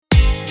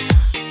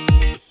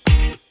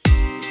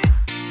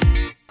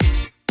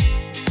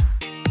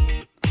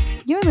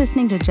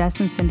listening to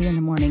Jess and Cindy in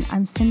the Morning.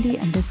 I'm Cindy,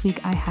 and this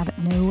week I have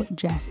no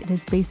Jess. It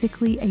is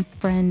basically a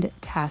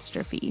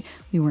friend-tastrophe.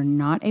 We were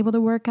not able to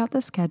work out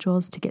the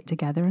schedules to get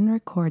together and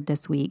record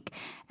this week.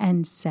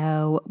 And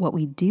so what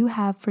we do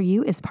have for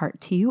you is part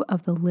 2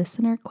 of the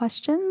listener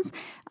questions.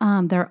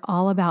 They're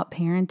all about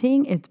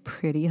parenting. It's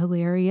pretty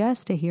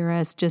hilarious to hear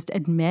us just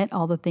admit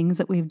all the things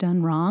that we've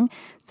done wrong.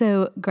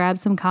 So grab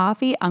some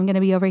coffee. I'm going to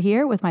be over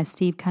here with my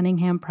Steve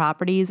Cunningham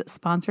Properties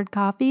sponsored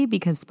coffee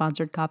because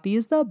sponsored coffee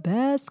is the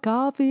best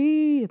coffee.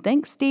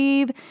 Thanks,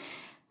 Steve.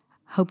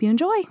 Hope you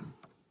enjoy.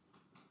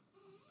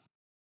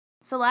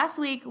 So last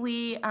week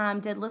we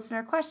did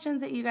listener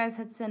questions that you guys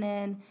had sent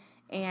in,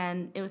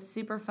 and it was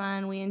super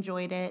fun. We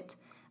enjoyed it.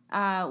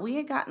 We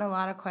had gotten a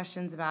lot of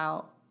questions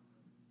about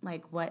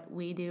like what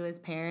we do as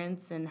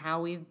parents and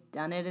how we've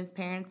done it as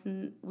parents,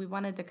 and we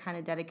wanted to kind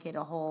of dedicate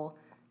a whole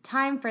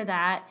time for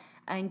that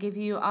and give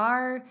you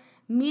our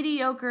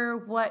mediocre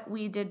what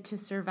we did to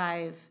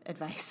survive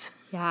advice.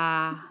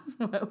 Yeah. is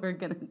what we're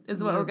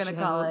gonna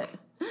call it.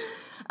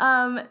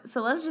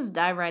 So let's just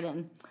dive right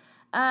in.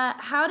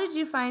 How did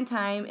you find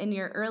time in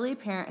your early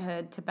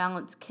parenthood to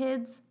balance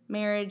kids,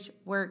 marriage,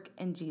 work,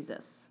 and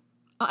Jesus?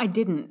 I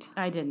didn't.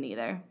 I didn't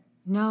either.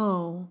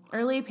 No.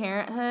 Early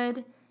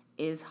parenthood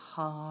is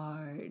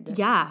hard.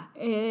 Yeah.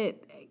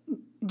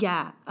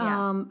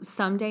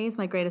 Some days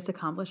my greatest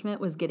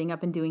accomplishment was getting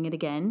up and doing it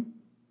again.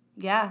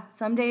 Yeah.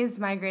 Some days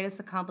my greatest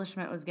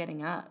accomplishment was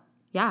getting up.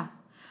 Yeah.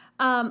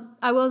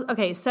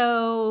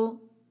 So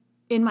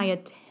in my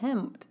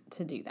attempt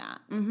to do that,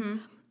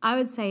 I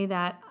would say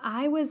that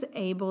I was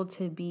able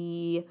to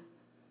be,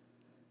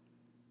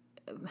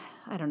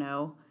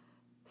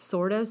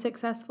 sort of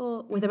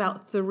successful with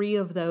about 3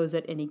 of those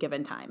at any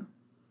given time.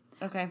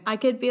 Okay. I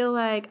could feel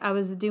like I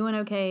was doing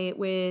okay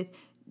with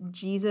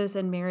Jesus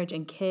and marriage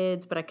and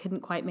kids, but I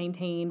couldn't quite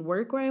maintain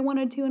work where I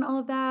wanted to and all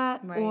of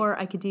that. Right. Or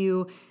I could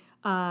do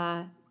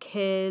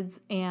kids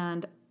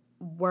and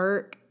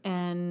work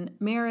and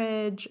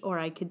marriage, or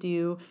I could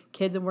do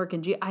kids and work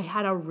and I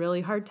had a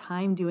really hard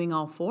time doing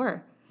all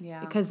 4.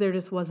 Yeah. Because there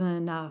just wasn't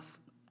enough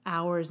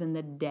hours in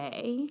the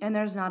day. And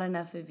there's not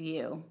enough of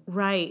you.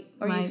 Right.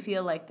 Or you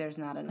feel like there's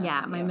not enough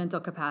Yeah, of my you. mental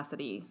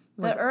capacity.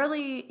 The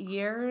early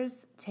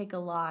years take a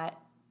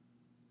lot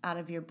out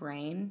of your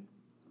brain.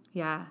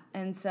 Yeah.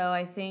 And so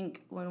I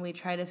think when we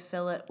try to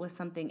fill it with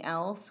something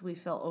else, we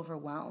feel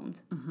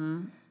overwhelmed.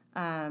 Mm-hmm.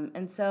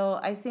 And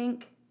so I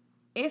think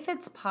if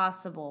it's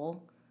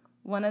possible,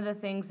 one of the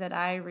things that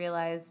I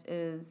realized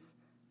is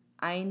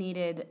I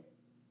needed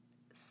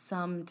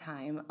some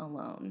time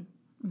alone.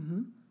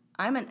 Mm-hmm.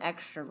 I'm an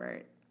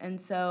extrovert,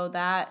 and so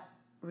that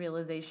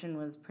realization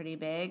was pretty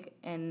big.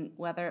 And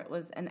whether it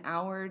was an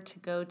hour to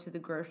go to the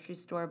grocery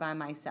store by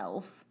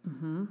myself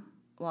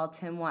while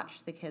Tim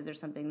watched the kids or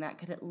something, that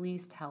could at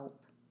least help.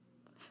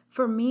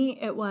 For me,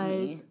 it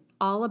was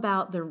all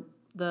about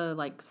the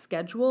like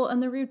schedule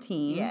and the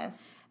routine.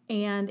 Yes.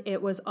 And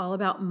it was all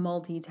about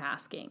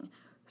multitasking.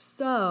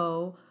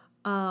 So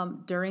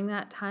during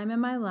that time in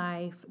my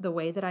life, the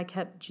way that I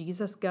kept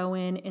Jesus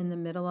going in the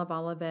middle of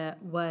all of it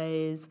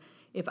was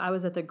if I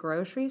was at the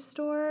grocery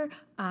store,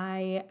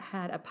 I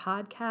had a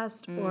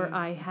podcast or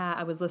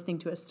I was listening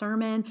to a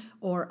sermon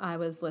or I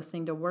was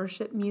listening to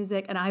worship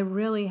music. And I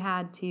really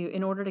had to,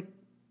 in order to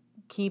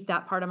keep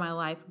that part of my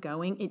life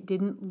going, it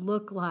didn't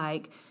look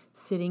like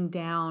sitting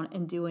down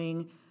and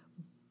doing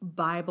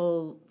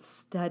Bible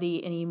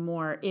study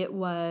anymore. It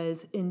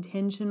was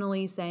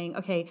intentionally saying,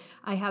 okay,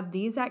 I have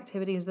these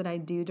activities that I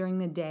do during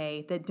the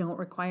day that don't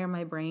require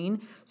my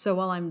brain. So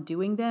while I'm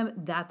doing them,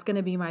 that's going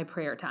to be my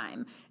prayer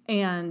time,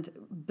 and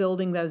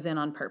building those in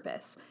on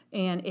purpose.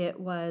 And it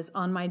was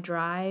on my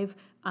drive,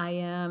 I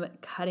am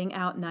cutting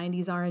out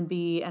 90s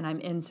R&B and I'm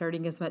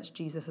inserting as much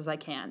Jesus as I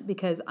can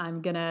because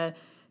I'm going to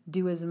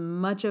do as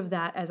much of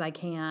that as I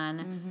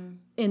can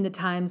in the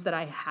times that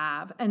I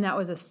have. And that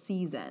was a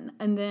season.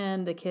 And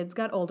then the kids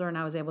got older and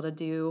I was able to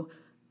do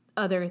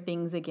other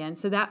things again.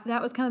 So that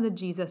was kind of the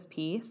Jesus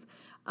piece.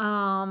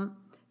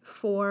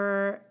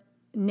 For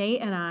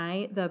Nate and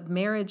I, the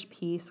marriage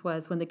piece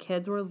was when the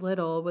kids were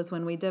little, was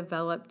when we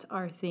developed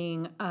our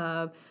thing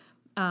of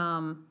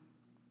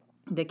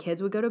the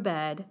kids would go to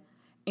bed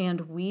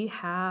and we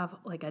have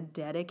like a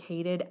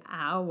dedicated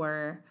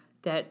hour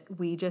that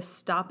we just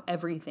stop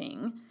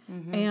everything.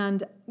 Mm-hmm.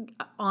 And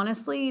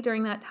honestly,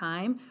 during that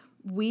time,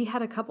 we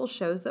had a couple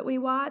shows that we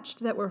watched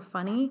that were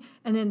funny,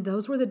 and then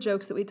those were the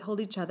jokes that we told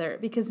each other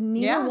because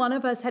neither one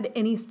of us had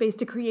any space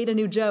to create a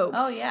new joke.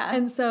 Oh, yeah.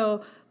 And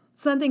so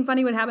something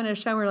funny would happen in a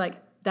show, and we're like,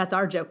 that's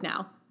our joke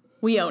now.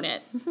 We own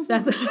it.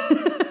 That's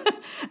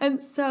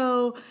And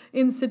so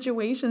in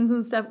situations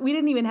and stuff, we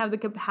didn't even have the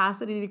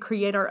capacity to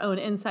create our own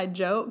inside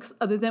jokes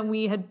other than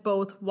we had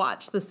both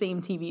watched the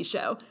same TV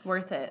show.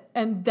 Worth it.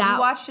 And that we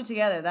watched it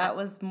together. That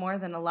was more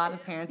than a lot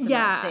of parents in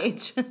that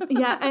stage.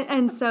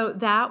 And so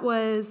that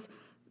was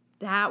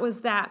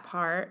that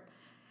part.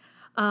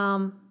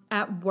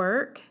 At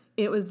work,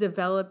 it was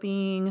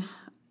developing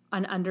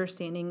an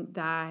understanding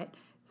that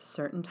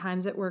certain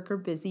times at work are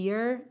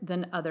busier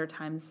than other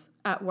times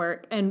at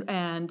work,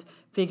 and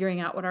figuring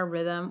out what our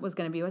rhythm was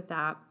going to be with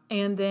that.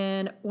 And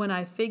then when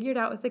I figured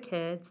out with the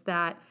kids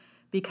that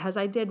because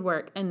I did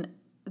work, and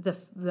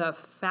the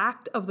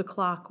fact of the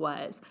clock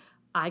was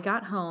I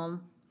got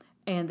home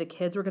and the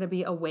kids were going to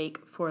be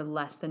awake for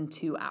less than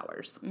 2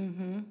 hours.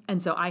 Mm-hmm.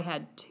 And so I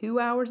had 2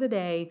 hours a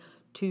day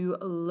to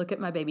look at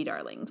my baby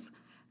darlings.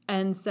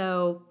 And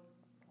so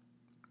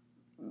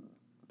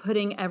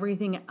putting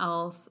everything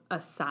else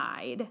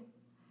aside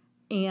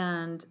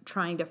and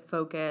trying to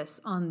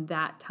focus on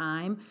that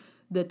time,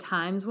 the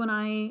times when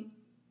I,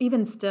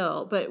 even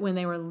still, but when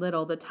they were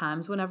little, the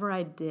times whenever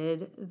I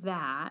did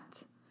that,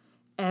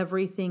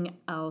 everything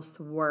else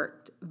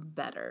worked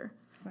better.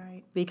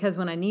 Right. Because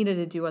when I needed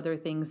to do other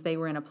things, they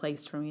were in a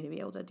place for me to be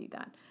able to do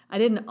that. I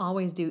didn't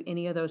always do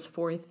any of those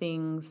 4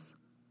 things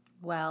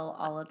well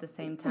all at the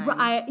same time.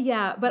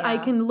 I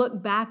can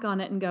look back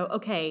on it and go,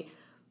 okay,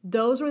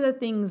 those were the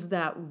things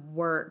that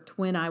worked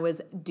when I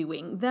was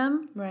doing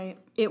them. Right.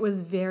 It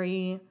was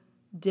very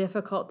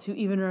difficult to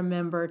even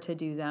remember to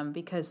do them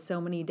because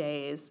so many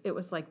days it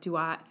was like,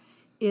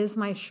 is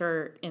my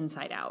shirt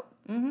inside out?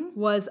 Mm-hmm.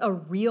 Was a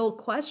real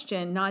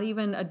question, not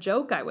even a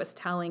joke I was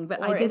telling,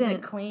 but I didn't. Is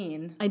it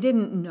clean? I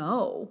didn't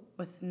know.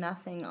 With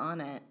nothing on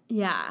it.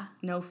 Yeah.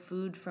 No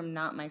food from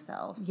not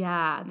myself.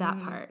 Yeah, that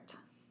part.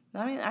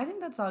 I mean, I think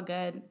that's all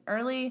good.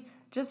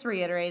 Just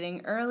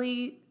reiterating,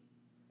 early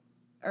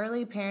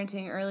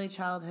parenting, early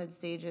childhood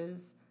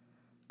stages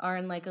are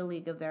in like a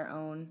league of their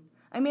own.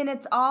 I mean,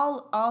 it's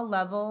all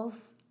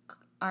levels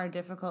are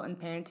difficult in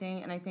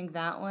parenting, and I think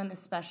that one,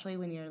 especially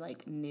when you're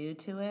like new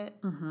to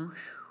it. Mm-hmm.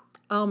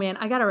 Oh man,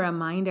 I got a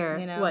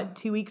reminder.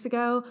 2 weeks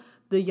ago,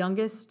 the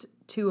youngest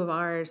 2 of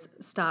ours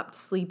stopped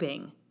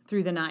sleeping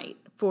through the night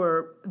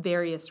for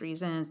various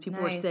reasons.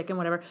 People were sick and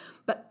whatever.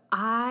 But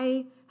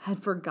I had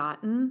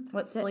forgotten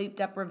what sleep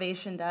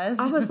deprivation does.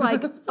 I was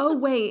like, oh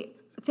wait,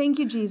 thank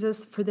you,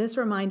 Jesus, for this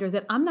reminder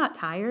that I'm not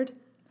tired.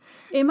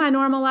 In my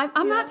normal life,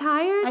 I'm not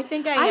tired. I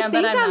think I am,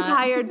 but I'm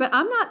tired, but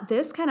I'm not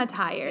this kind of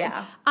tired.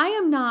 Yeah. I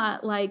am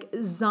not like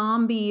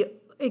zombie,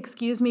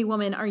 excuse me,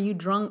 woman, are you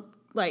drunk,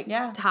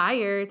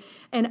 tired?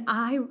 And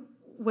I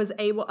was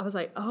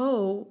like,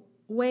 oh,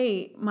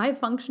 wait, my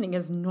functioning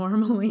is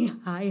normally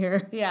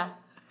higher. Yeah.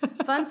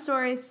 Fun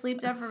story,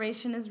 sleep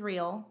deprivation is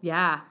real.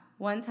 Yeah.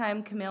 One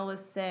time Camille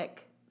was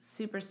sick,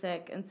 super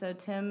sick, and so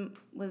Tim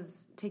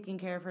was taking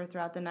care of her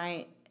throughout the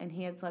night, and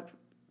he had slept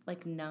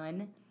like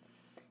none.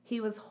 He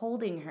was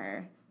holding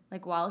her,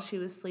 like, while she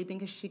was sleeping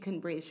because she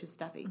couldn't breathe. She was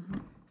stuffy. Mm-hmm.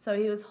 So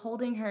he was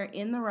holding her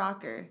in the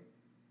rocker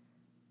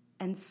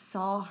and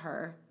saw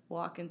her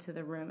walk into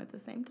the room at the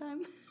same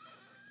time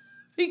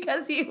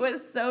because he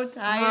was so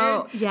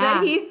tired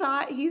that he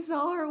thought he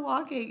saw her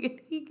walking.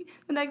 And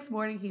the next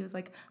morning, he was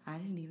like, I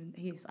don't even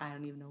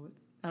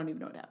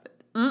know what happened.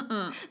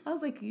 I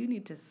was like, you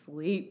need to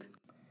sleep.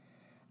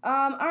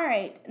 All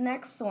right,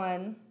 next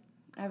one.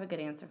 I have a good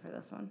answer for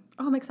this one.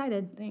 Oh, I'm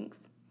excited.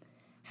 Thanks.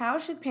 How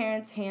should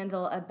parents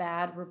handle a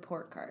bad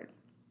report card?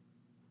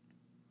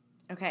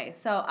 Okay,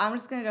 so I'm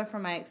just going to go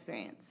from my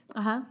experience.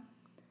 Uh-huh.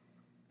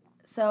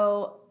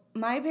 So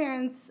my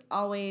parents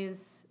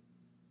always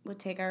would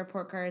take our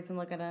report cards and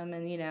look at them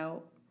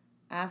and,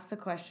 ask the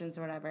questions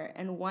or whatever.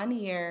 And one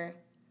year,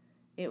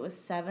 it was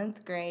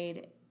 7th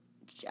grade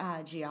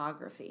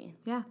geography.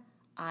 Yeah.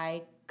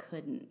 I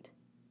couldn't.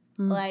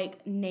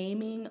 Like,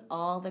 naming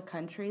all the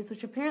countries,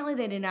 which apparently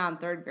they did now in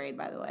 3rd grade,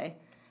 by the way.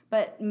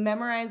 But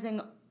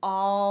memorizing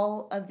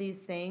all of these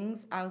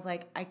things, I was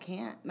like, I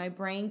can't. My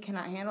brain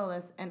cannot handle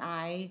this. And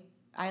I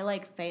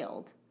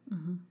failed.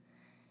 Mm-hmm.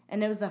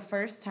 And it was the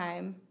first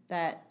time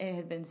that it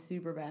had been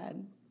super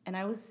bad. And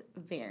I was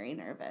very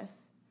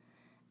nervous.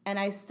 And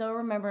I still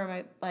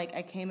remember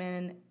I came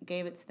in,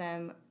 gave it to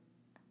them,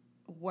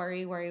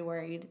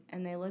 worried.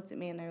 And they looked at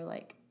me and they were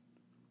like,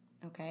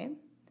 okay.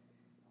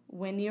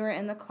 When you were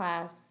in the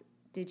class,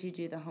 did you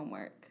do the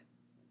homework?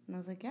 And I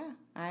was like, yeah,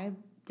 I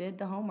did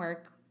the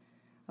homework.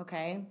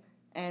 Okay.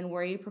 And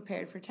were you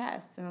prepared for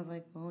tests? And I was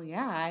like, well,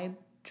 yeah, I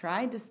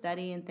tried to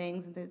study and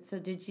things. So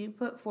did you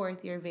put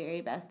forth your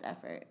very best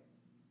effort?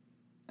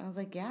 I was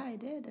like, yeah, I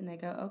did. And they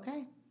go,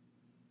 okay.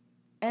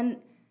 And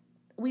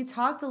we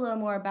talked a little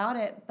more about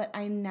it, but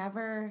I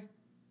never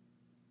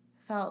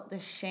felt the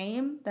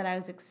shame that I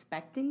was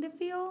expecting to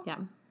feel. Yeah.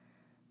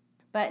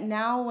 But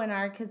now when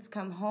our kids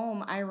come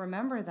home, I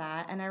remember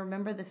that, and I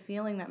remember the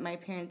feeling that my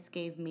parents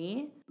gave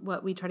me.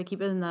 What we try to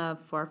keep in the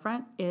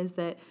forefront is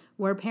that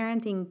we're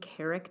parenting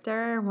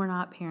character, we're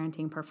not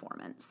parenting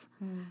performance.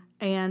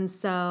 And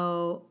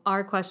so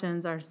our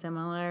questions are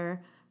similar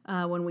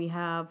when we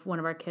have one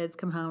of our kids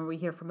come home or we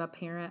hear from a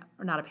parent,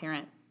 or not a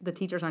parent, the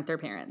teachers aren't their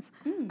parents.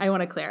 I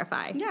want to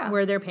clarify. Yeah.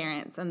 We're their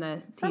parents and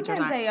the teachers aren't.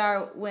 Sometimes they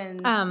are when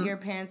your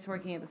parents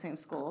working at the same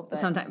school. But,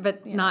 sometimes,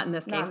 but not in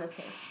this case. Not in this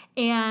case.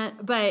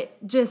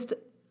 But just,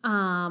 in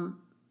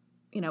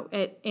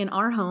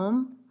our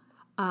home,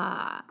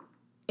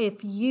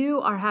 if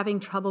you are having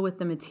trouble with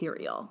the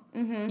material,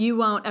 you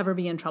won't ever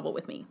be in trouble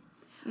with me.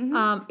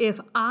 If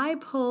I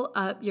pull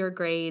up your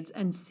grades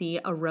and see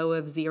a row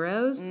of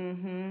zeros,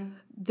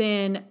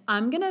 then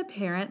I'm going to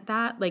parent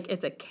that like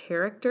it's a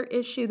character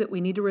issue that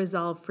we need to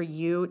resolve for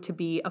you to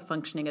be a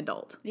functioning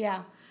adult.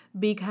 Yeah.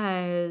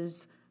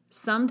 Because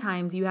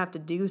sometimes you have to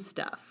do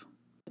stuff.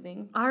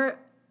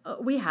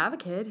 We have a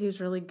kid who's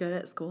really good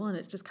at school and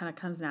it just kind of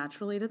comes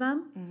naturally to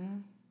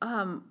them.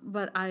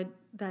 But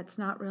that's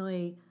not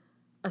really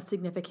a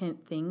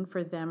significant thing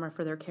for them or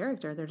for their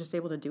character. They're just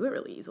able to do it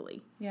really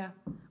easily. Yeah.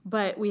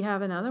 But we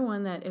have another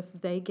one that if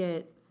they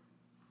get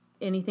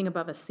anything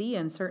above a C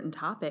in certain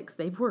topics,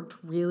 they've worked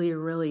really,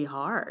 really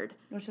hard.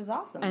 Which is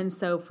awesome. And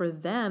so for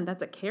them,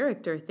 that's a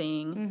character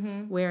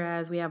thing,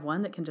 whereas we have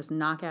one that can just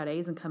knock out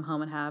A's and come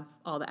home and have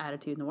all the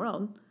attitude in the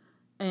world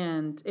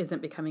and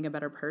isn't becoming a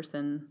better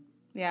person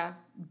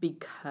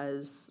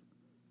because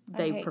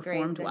they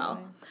performed well.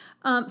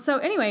 Anyway. So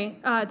anyway,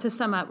 to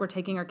sum up, we're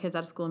taking our kids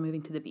out of school and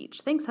moving to the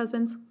beach. Thanks,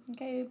 husbands.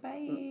 Okay,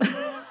 bye.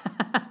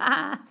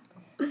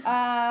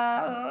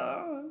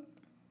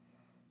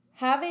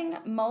 Having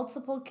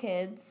multiple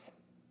kids,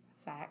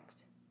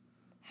 fact.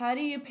 How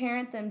do you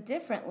parent them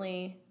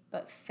differently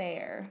but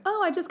fair?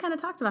 Oh, I just kind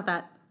of talked about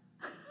that.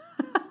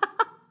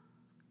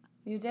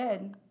 You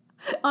did.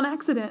 On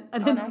accident.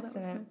 On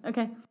accident.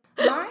 Okay.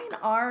 Mine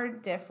are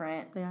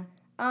different. They are.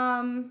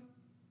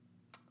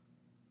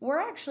 We're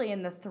actually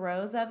in the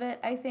throes of it,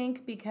 I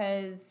think,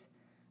 because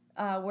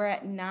we're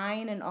at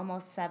 9 and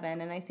almost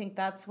 7, and I think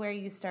that's where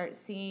you start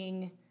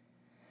seeing,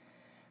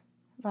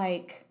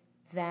 like,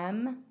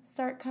 them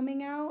start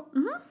coming out.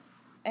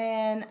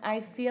 And I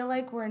feel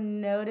like we're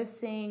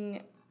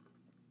noticing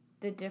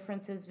the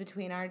differences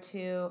between our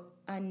two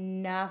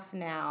enough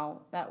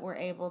now that we're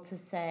able to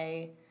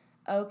say,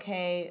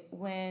 okay,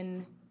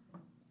 when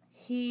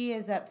he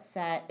is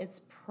upset,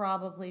 it's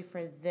probably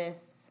for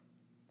this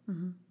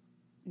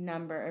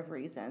number of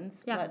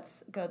reasons. Yeah.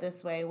 Let's go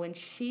this way. When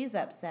she's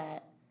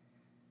upset,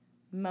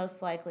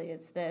 most likely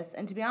it's this.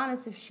 And to be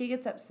honest, if she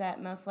gets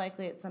upset, most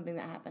likely it's something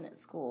that happened at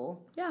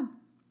school. Yeah.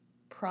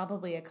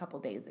 Probably a couple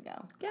days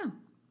ago. Yeah.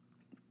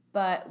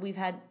 But we've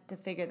had to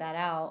figure that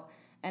out.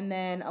 And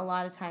then a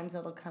lot of times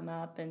it'll come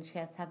up and she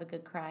has to have a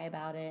good cry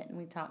about it and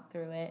we talk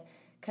through it.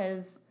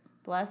 Because,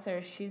 bless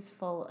her, she's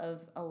full of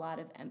a lot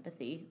of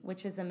empathy,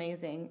 which is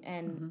amazing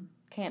and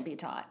can't be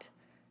taught.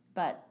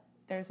 But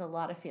there's a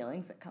lot of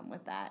feelings that come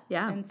with that.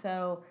 Yeah. And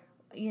so,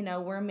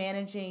 we're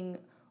managing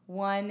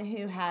one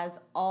who has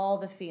all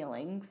the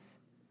feelings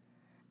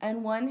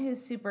and one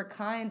who's super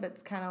kind but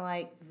it's kind of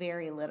like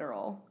very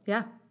literal.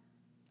 Yeah.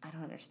 I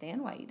don't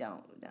understand why you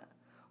don't.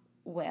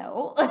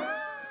 Well,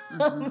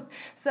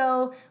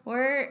 so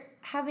we're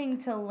having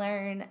to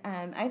learn.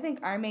 I think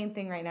our main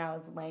thing right now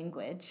is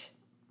language,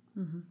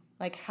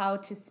 like how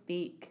to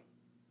speak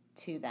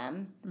to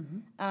them.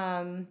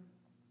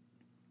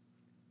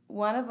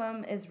 One of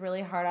them is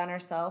really hard on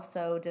herself,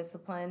 so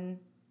discipline,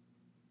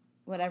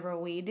 whatever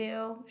we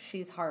do,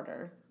 she's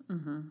harder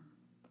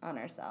on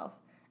herself.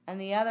 And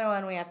the other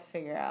one, we have to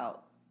figure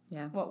out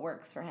what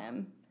works for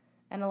him.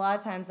 And a lot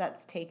of times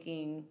that's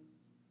taking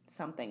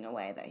something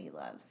away that he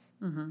loves.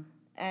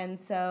 And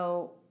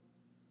so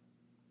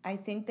I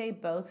think they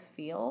both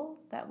feel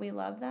that we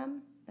love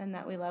them and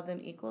that we love them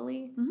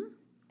equally.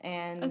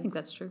 And I think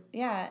that's true.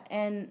 Yeah,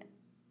 and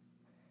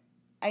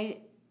I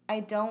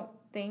don't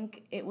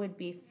think it would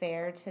be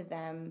fair to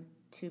them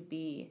to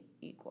be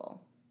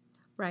equal.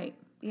 Right.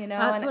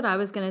 That's what I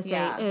was going to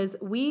say is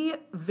we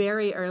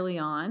very early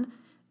on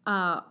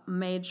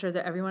made sure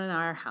that everyone in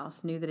our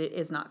house knew that it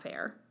is not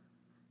fair.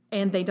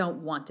 And they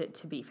don't want it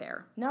to be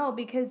fair. No,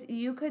 because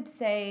you could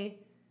say,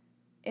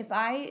 if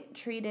I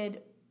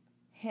treated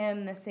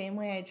him the same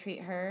way I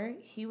treat her,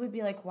 he would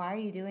be like, why are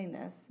you doing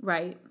this?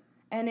 Right.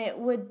 And it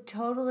would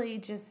totally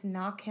just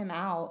knock him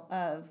out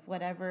of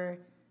whatever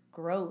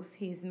growth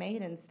he's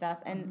made and stuff.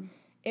 And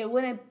it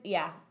wouldn't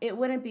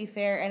be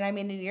fair. And I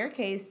mean, in your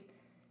case,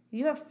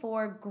 you have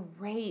 4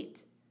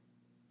 great,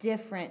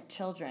 different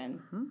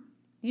children.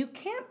 You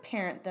can't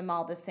parent them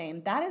all the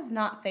same. That is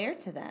not fair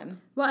to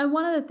them. Well, and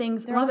one of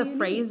the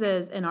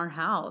phrases in our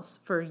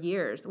house for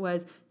years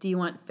was, do you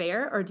want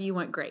fair or do you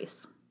want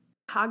grace?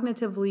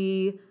 Cognitive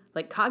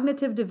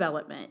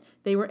development.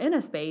 They were in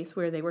a space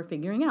where they were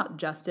figuring out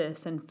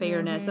justice and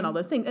fairness and all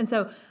those things. And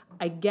so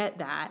I get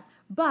that.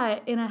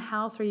 But in a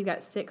house where you've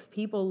got 6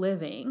 people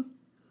living,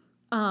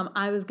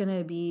 I was going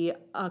to be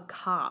a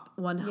cop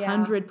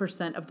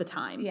 100% of the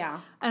time. Yeah.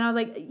 And I was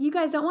like, you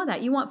guys don't want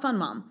that. You want fun,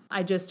 Mom.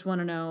 I just want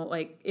to know,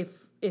 like,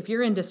 if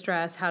you're in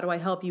distress, how do I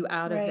help you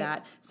out of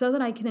that so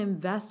that I can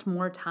invest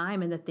more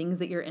time in the things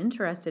that you're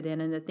interested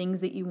in and the things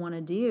that you want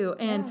to do.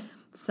 And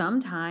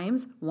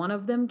sometimes one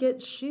of them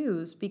gets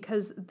shoes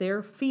because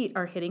their feet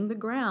are hitting the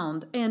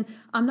ground. And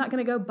I'm not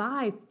going to go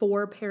buy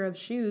 4 pair of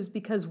shoes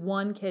because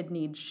one kid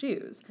needs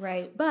shoes.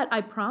 Right. But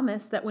I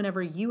promise that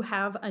whenever you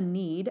have a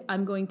need,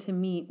 I'm going to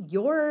meet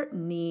your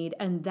need.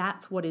 And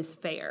that's what is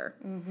fair,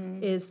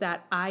 is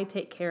that I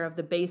take care of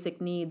the basic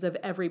needs of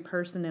every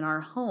person in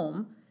our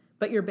home,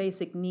 but your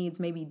basic needs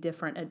may be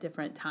different at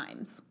different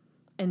times.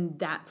 And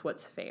that's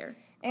what's fair.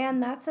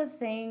 And that's a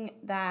thing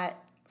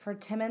that for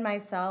Tim and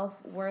myself,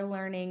 we're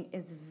learning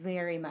is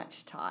very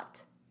much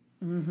taught.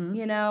 Mm-hmm.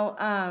 You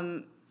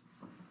know,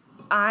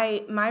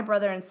 my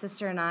brother and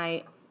sister and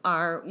I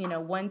are,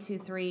 1, 2,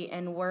 3,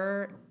 and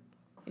we're,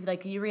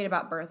 like, you read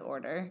about birth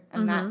order,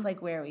 and that's,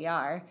 like, where we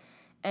are.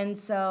 And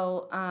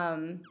so,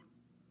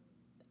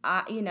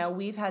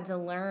 we've had to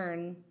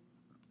learn,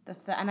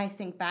 and I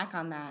think back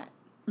on that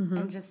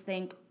and just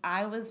think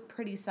I was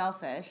pretty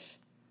selfish.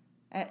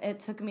 It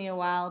took me a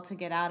while to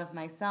get out of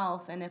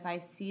myself, and if I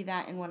see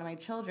that in one of my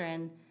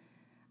children,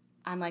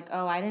 I'm like,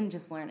 oh, I didn't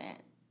just learn it.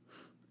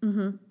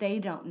 Mm-hmm. They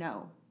don't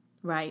know.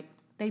 Right.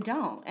 They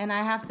don't. And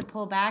I have to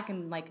pull back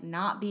and, like,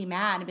 not be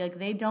mad and be like,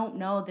 they don't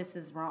know this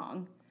is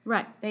wrong.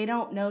 Right. They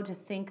don't know to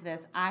think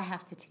this. I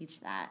have to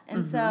teach that.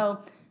 And so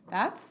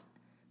that's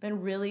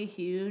been really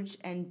huge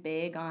and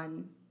big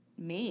on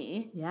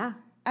me. Yeah.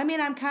 I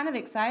mean, I'm kind of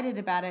excited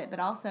about it,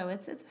 but also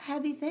it's a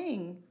heavy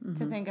thing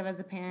to think of as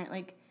a parent.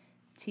 Like,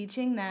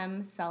 teaching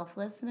them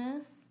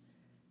selflessness,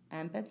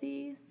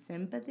 empathy,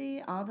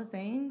 sympathy, all the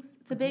things.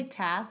 It's a big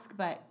task,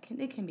 but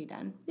it can be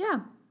done.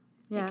 Yeah.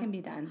 Yeah. It can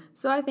be done.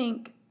 So I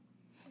think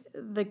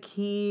the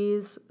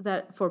keys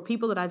that for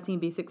people that I've seen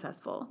be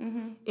successful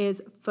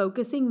is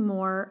focusing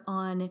more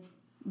on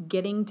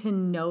getting to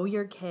know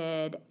your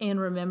kid and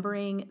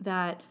remembering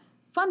that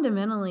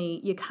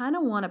fundamentally you kind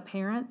of want to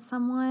parent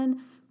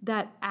someone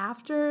that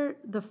after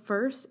the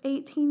first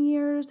 18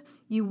 years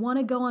you want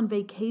to go on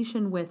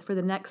vacation with for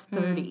the next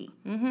 30.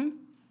 Mm-hmm.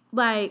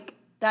 Like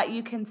that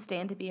you can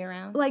stand to be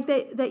around. Like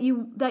that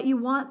you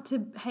want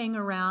to hang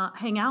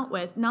out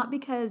with, not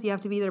because you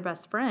have to be their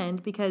best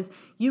friend, because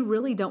you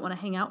really don't want to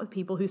hang out with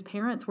people whose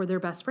parents were their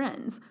best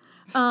friends.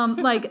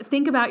 Like,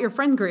 think about your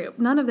friend group.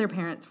 None of their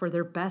parents were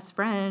their best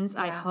friends,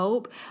 I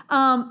hope.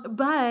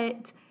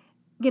 But,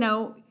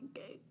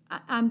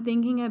 I'm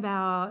thinking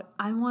about,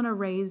 I want to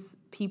raise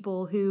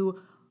people who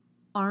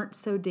aren't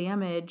so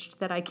damaged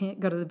that I can't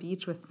go to the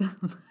beach with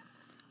them.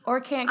 Or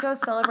can't go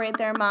celebrate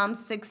their mom's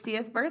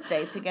 60th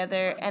birthday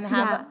together and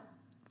have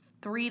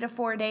 3 to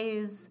 4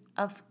 days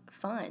of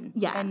fun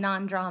and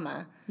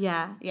non-drama.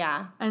 Yeah.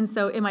 Yeah. And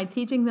so am I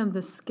teaching them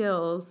the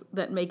skills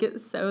that make it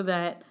so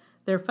that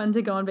they're fun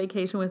to go on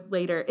vacation with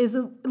later is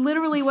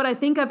literally what I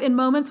think of in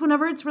moments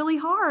whenever it's really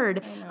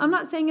hard. I'm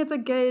not saying it's a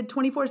good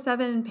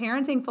 24/7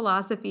 parenting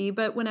philosophy,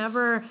 but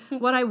whenever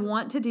what I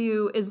want to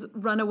do is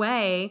run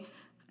away,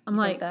 I'm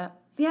like that.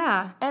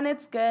 Yeah. And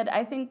it's good,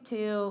 I think,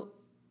 to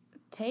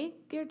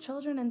take your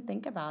children and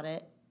think about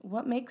it.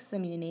 What makes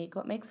them unique?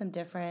 What makes them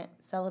different?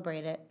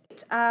 Celebrate it.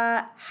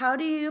 How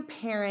do you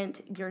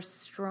parent your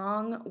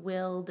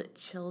strong-willed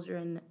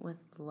children with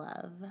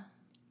love?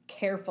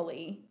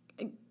 Carefully.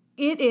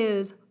 It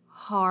is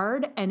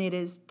hard and it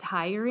is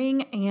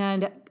tiring,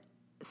 and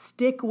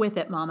stick with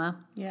it,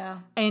 Mama. Yeah.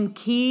 And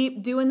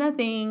keep doing the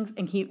things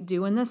and keep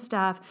doing the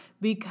stuff,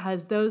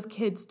 because those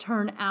kids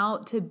turn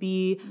out to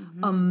be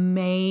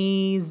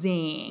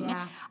amazing.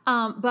 Yeah.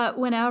 But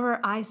whenever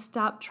I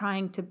stopped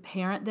trying to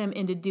parent them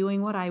into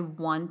doing what I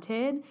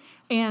wanted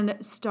and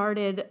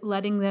started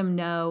letting them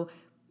know,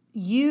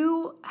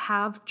 you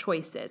have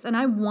choices, and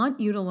I want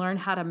you to learn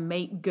how to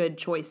make good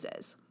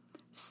choices.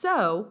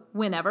 So,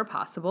 whenever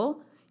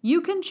possible,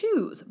 you can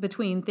choose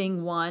between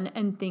thing 1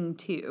 and thing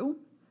 2.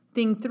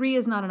 Thing 3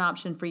 is not an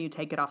option for you.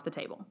 Take it off the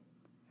table.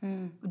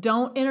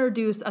 Don't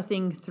introduce a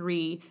thing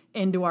 3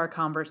 into our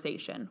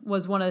conversation,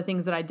 was one of the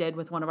things that I did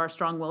with one of our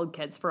strong-willed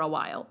kids for a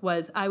while,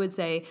 was I would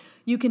say,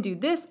 you can do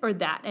this or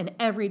that, and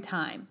every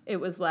time it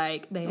was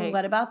like,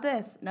 what about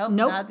this? Nope,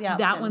 not the option.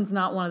 That one's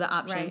not one of the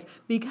options. Right.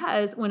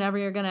 Because whenever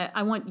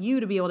I want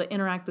you to be able to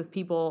interact with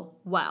people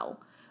well.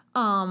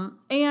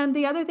 And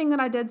the other thing that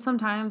I did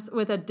sometimes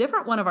with a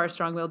different one of our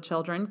strong-willed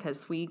children,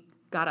 because we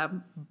got a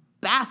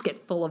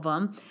basket full of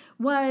them,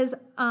 was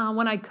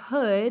when I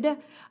could,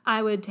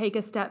 I would take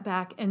a step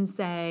back and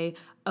say,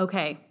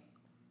 okay,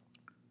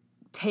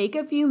 take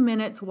a few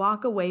minutes,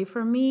 walk away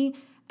from me,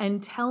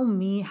 and tell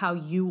me how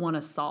you want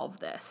to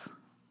solve this.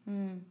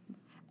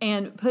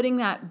 And putting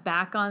that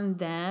back on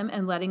them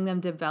and letting them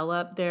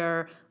develop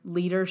their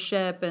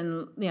leadership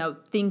and,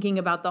 thinking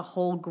about the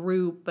whole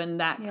group and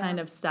that kind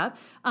of stuff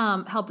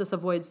helped us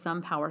avoid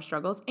some power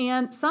struggles.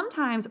 And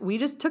sometimes we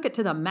just took it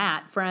to the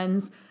mat,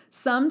 friends.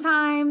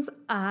 Sometimes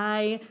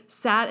I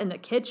sat in the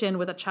kitchen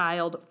with a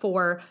child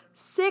for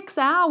 6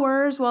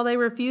 hours while they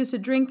refused to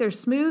drink their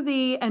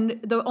smoothie, and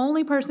the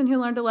only person who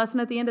learned a lesson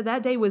at the end of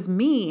that day was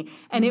me,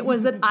 and it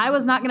was that I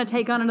was not going to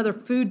take on another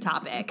food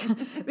topic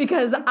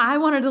because I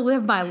wanted to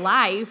live my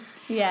life.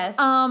 Yes.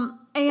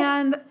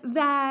 And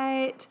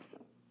that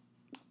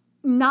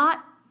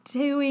not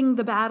doing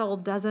the battle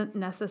doesn't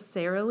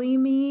necessarily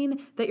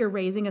mean that you're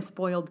raising a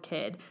spoiled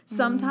kid.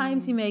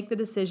 Sometimes you make the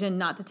decision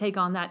not to take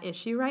on that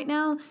issue right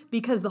now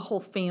because the whole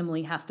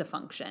family has to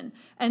function.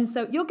 And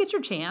so you'll get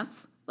your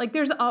chance. Like,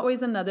 there's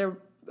always another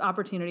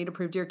opportunity to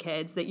prove to your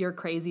kids that you're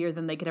crazier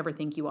than they could ever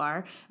think you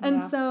are.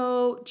 And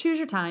so choose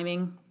your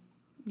timing.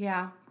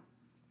 Yeah.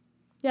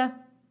 Yeah.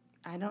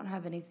 I don't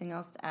have anything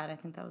else to add. I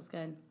think that was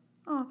good.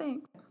 Oh,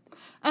 thanks.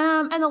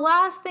 And the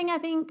last thing I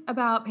think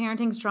about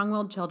parenting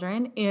strong-willed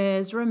children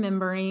is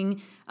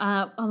remembering,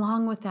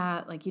 along with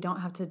that, like you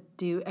don't have to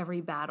do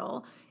every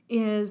battle,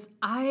 is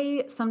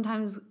I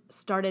sometimes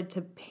started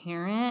to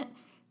parent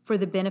for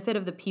the benefit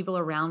of the people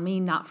around me,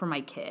 not for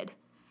my kid.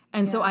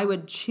 And so I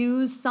would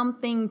choose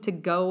something to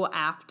go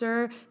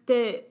after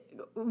that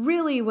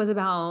really was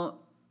about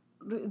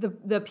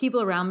the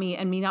people around me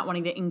and me not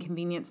wanting to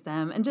inconvenience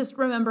them. And just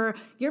remember,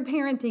 you're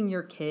parenting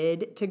your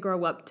kid to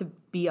grow up to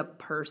be a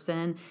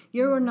person.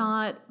 You're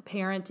not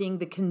parenting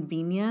the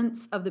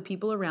convenience of the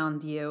people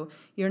around you.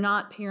 You're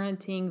not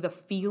parenting the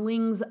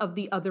feelings of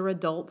the other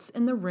adults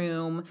in the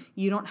room.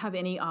 You don't have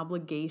any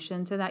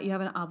obligation to that. You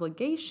have an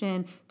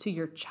obligation to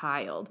your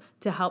child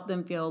to help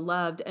them feel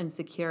loved and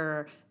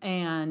secure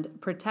and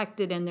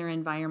protected in their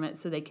environment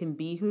so they can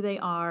be who they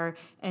are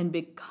and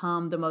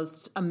become the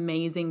most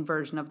amazing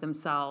version of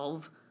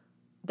themselves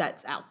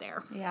that's out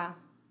there. Yeah,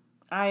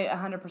 I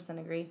 100%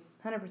 agree.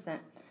 100%.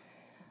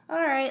 All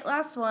right,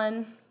 last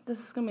one.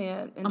 This is going to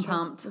be I'm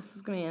pumped. This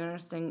is going to be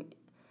interesting.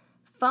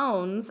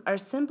 Phones are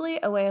simply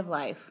a way of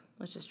life,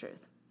 which is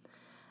truth.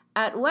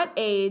 At what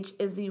age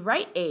is the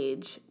right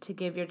age to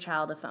give your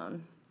child a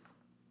phone?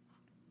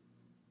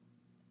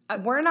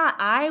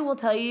 I will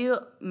tell you,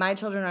 my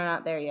children are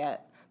not there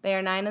yet. They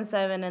are 9 and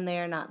 7, and they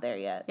are not there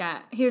yet. Yeah,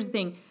 here's the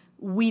thing.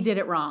 We did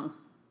it wrong.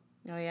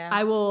 Oh, yeah?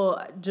 I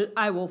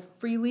will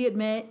freely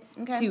admit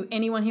to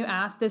anyone who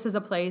asks, this is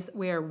a place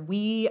where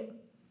we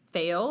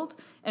failed,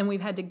 and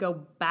we've had to go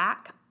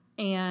back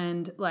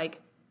and,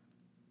 like,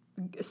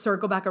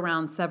 circle back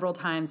around several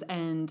times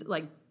and,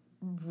 like,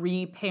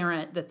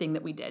 reparent the thing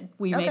that we did.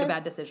 We made a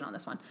bad decision on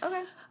this one.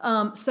 Okay.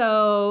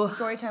 So...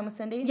 Story time with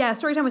Cindy? Yeah,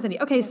 story time with Cindy.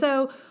 Okay,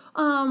 so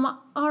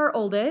our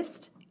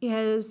oldest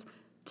is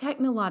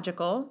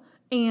technological,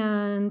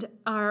 and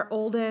our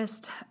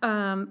oldest...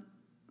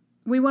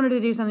 we wanted to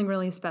do something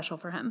really special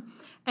for him.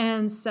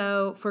 And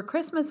so for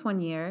Christmas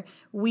one year,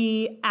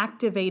 we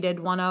activated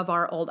one of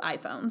our old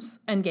iPhones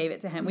and gave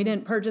it to him. We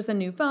didn't purchase a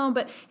new phone,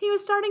 but he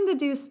was starting to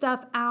do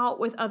stuff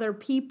out with other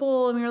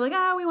people. And we were like,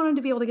 we want him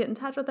to be able to get in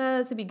touch with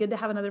us. It'd be good to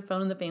have another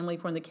phone in the family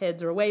for when the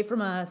kids are away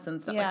from us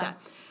and stuff like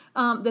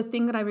that. The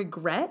thing that I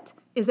regret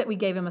is that we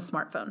gave him a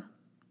smartphone.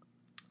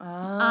 Oh,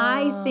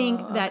 I think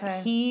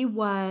that he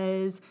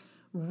was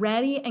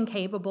ready and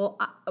capable.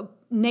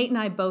 Nate and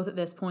I both at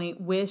this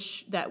point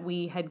wish that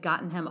we had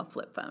gotten him a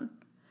flip phone.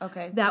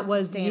 Okay. That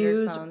was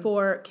used phone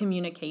for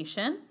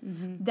communication.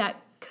 Mm-hmm.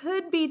 That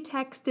could be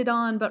texted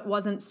on, but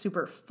wasn't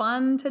super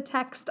fun to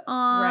text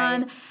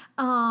on.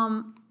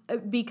 Right.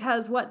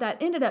 Because what that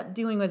ended up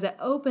doing was it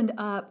opened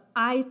up,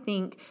 I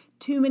think,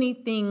 too many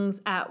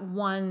things at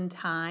one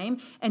time,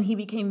 and he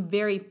became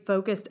very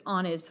focused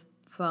on his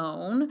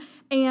phone.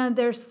 And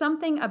there's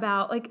something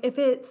about, like, if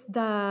it's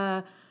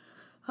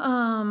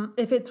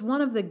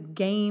one of the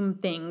game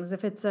things,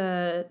 if it's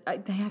they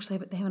have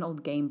an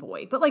old Game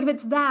Boy, but like if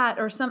it's that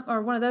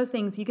or one of those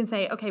things, you can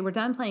say, okay, we're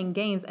done playing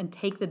games and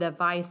take the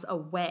device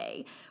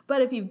away.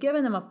 But if you've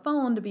given them a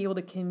phone to be able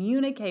to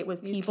communicate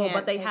with people,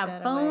 but they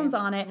have phones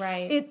on it,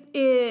 right.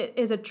 it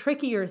is a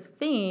trickier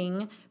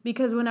thing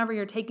because whenever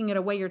you're taking it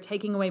away, you're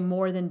taking away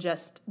more than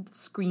just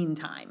screen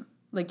time.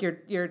 Like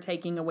you're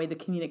taking away the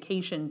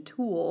communication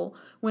tool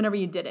whenever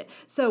you did it.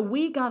 So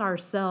we got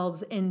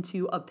ourselves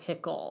into a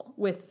pickle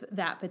with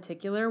that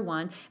particular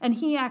one. And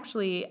he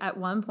actually at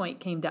one point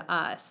came to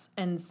us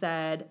and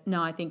said,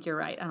 no, I think you're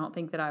right. I don't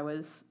think that I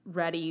was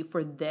ready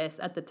for this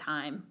at the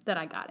time that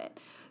I got it.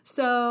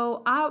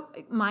 So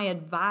my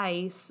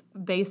advice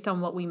based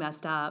on what we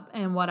messed up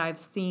and what I've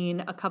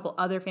seen a couple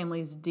other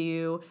families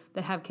do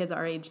that have kids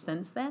our age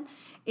since then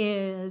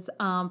is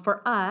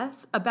for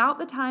us, about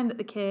the time that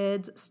the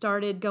kids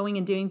started going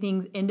and doing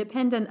things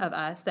independent of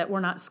us that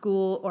were not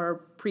school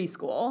or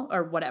preschool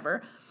or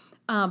whatever,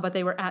 but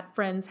they were at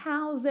friends'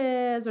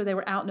 houses or they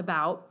were out and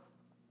about,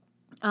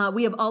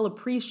 we have all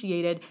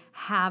appreciated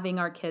having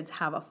our kids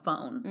have a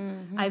phone.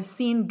 Mm-hmm. I've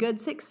seen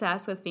good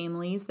success with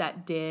families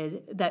that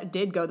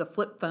did go the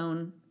flip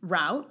phone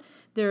route.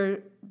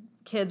 Their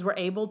kids were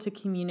able to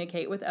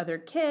communicate with other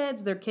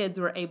kids. Their kids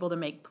were able to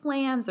make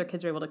plans. Their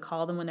kids were able to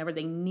call them whenever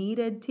they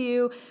needed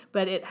to,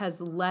 but it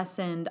has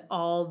lessened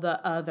all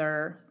the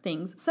other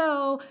things.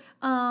 So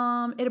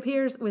it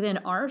appears within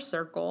our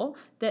circle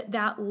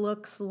that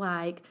looks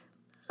like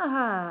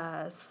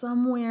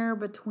somewhere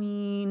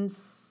between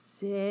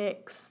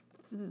 6th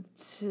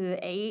to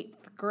 8th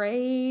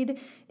grade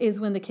is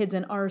when the kids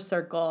in our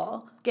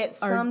circle get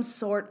some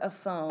sort of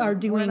phone. Are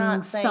doing We're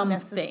not saying something.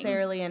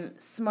 necessarily a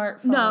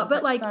smartphone,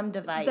 but like some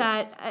device.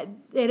 That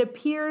it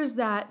appears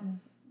that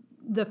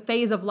the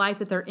phase of life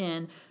that they're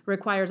in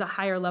requires a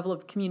higher level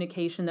of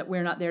communication that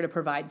we're not there to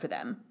provide for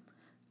them.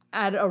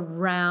 At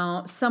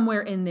around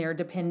somewhere in there,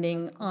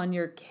 depending on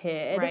your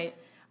kid, right?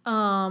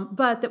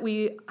 But that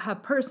we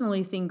have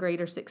personally seen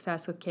greater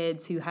success with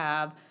kids who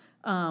have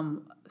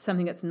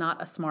something that's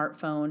not a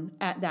smartphone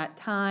at that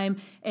time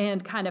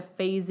and kind of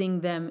phasing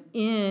them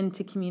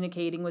into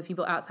communicating with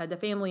people outside the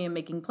family and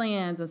making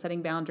plans and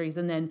setting boundaries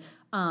and then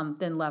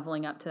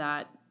leveling up to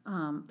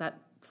that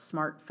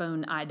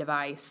smartphone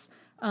iDevice.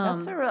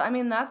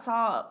 That's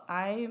all.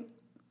 I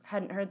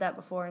hadn't heard that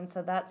before, and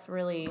so that's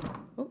really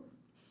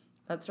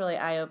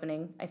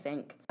eye-opening, I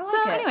think.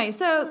 Anyway,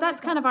 that's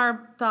kind of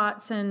our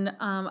thoughts and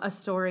a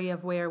story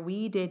of where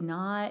we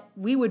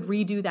would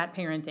redo that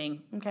parenting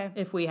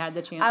if we had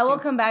the chance I will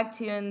come back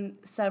to you in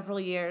several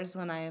years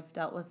when I have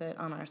dealt with it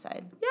on our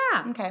side.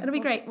 Yeah. Okay. It'll be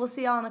great. We'll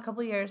see y'all in a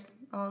couple years.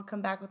 I'll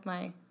come back with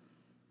how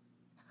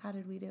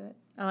did we do it?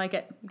 I like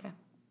it. Okay.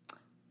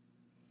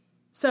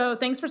 So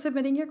thanks for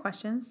submitting your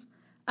questions.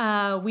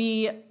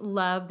 We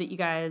love that you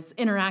guys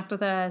interact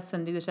with us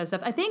and do the show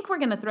stuff. I think we're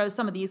going to throw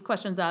some of these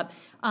questions up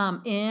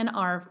in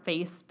our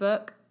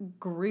Facebook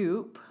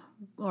group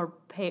or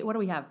page. What do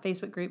we have?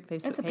 Facebook group,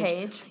 Facebook It's a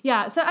page. page.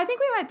 Yeah, so I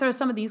think we might throw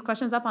some of these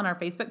questions up on our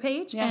Facebook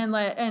page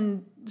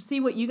and see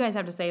what you guys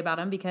have to say about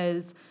them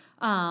because,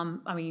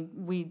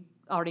 we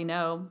already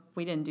know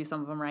we didn't do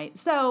some of them right.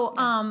 So,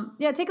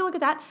 take a look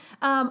at that.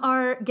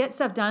 Our Get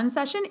Stuff Done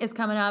session is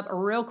coming up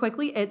real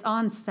quickly. It's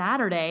on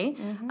Saturday.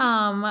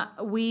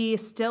 Mm-hmm. We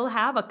still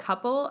have a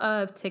couple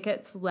of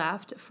tickets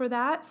left for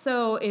that.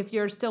 So if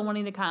you're still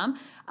wanting to come,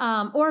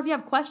 or if you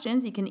have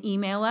questions, you can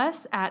email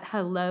us at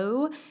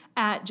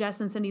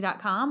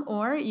hello@jessandcindy.com,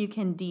 or you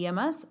can DM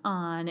us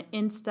on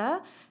Insta,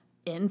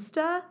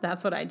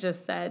 that's what I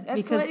just said.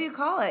 That's what you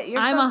call it.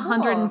 I'm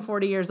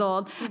 140 years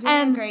old. You're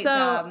doing a great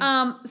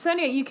job. So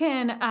anyway, you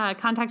can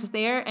contact us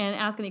there and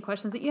ask any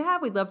questions that you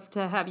have. We'd love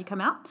to have you come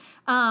out.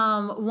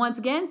 Once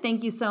again,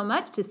 thank you so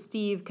much to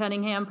Steve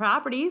Cunningham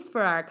Properties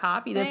for our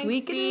coffee this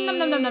week. Steve.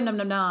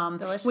 Nom.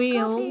 Delicious we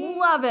coffee.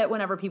 love it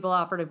whenever people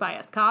offer to buy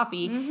us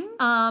coffee.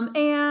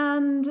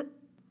 Mm-hmm.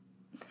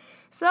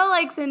 So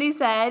like Cindy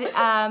said,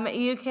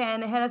 you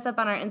can hit us up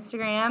on our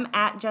Instagram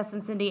at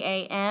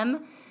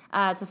JessandCindyAM.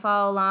 To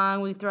follow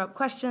along. We throw up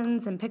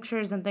questions and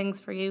pictures and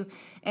things for you.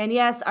 And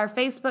yes, our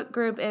Facebook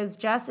group is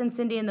Jess and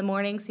Cindy in the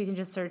Morning, so you can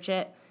just search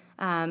it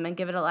and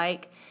give it a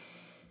like.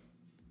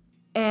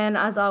 And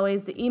as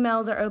always, the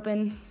emails are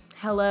open.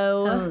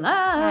 Hello.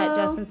 At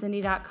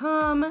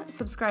jessandcindy.com.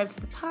 Subscribe to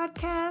the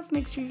podcast.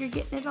 Make sure you're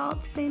getting it all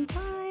at the same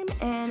time.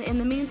 And in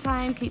the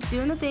meantime, keep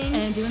doing the things.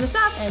 And doing the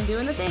stuff. And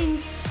doing the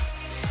things.